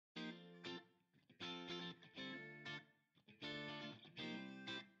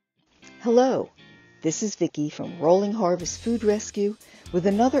Hello, this is Vicki from Rolling Harvest Food Rescue with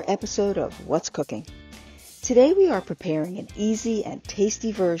another episode of What's Cooking. Today we are preparing an easy and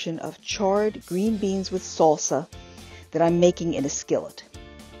tasty version of charred green beans with salsa that I'm making in a skillet.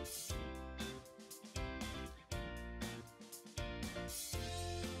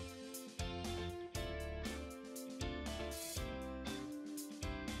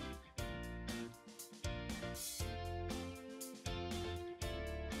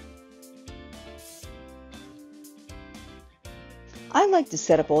 I like to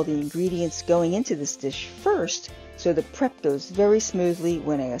set up all the ingredients going into this dish first so the prep goes very smoothly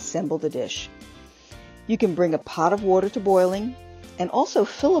when I assemble the dish. You can bring a pot of water to boiling and also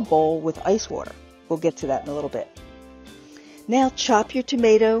fill a bowl with ice water. We'll get to that in a little bit. Now chop your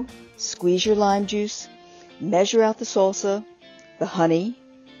tomato, squeeze your lime juice, measure out the salsa, the honey,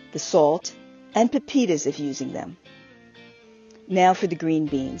 the salt, and pepitas if using them. Now for the green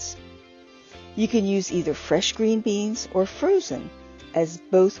beans. You can use either fresh green beans or frozen, as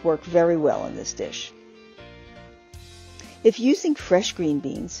both work very well in this dish. If using fresh green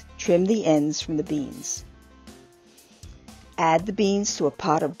beans, trim the ends from the beans. Add the beans to a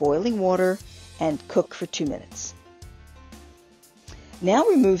pot of boiling water and cook for 2 minutes. Now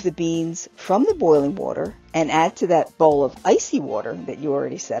remove the beans from the boiling water and add to that bowl of icy water that you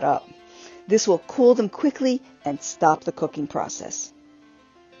already set up. This will cool them quickly and stop the cooking process.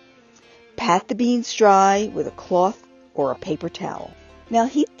 Pat the beans dry with a cloth or a paper towel. Now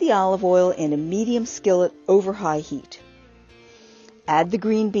heat the olive oil in a medium skillet over high heat. Add the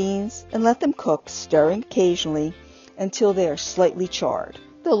green beans and let them cook, stirring occasionally until they are slightly charred.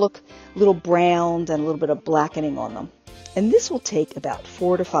 They'll look a little browned and a little bit of blackening on them. And this will take about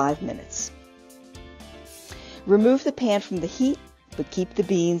 4 to 5 minutes. Remove the pan from the heat, but keep the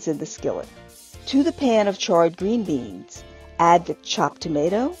beans in the skillet. To the pan of charred green beans, add the chopped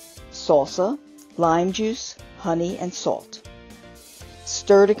tomato, salsa, lime juice, honey, and salt.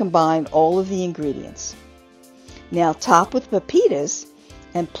 Stir to combine all of the ingredients. Now top with pepitas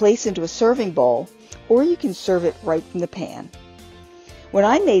and place into a serving bowl, or you can serve it right from the pan. When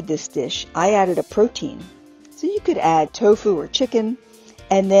I made this dish, I added a protein, so you could add tofu or chicken,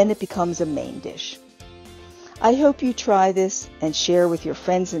 and then it becomes a main dish. I hope you try this and share with your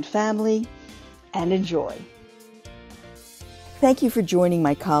friends and family, and enjoy. Thank you for joining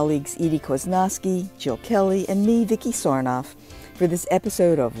my colleagues Edie Koznowski, Jill Kelly, and me, Vicki Sarnoff, for this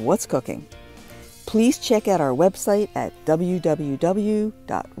episode of What's Cooking. Please check out our website at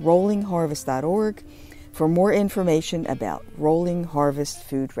www.rollingharvest.org for more information about Rolling Harvest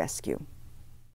Food Rescue.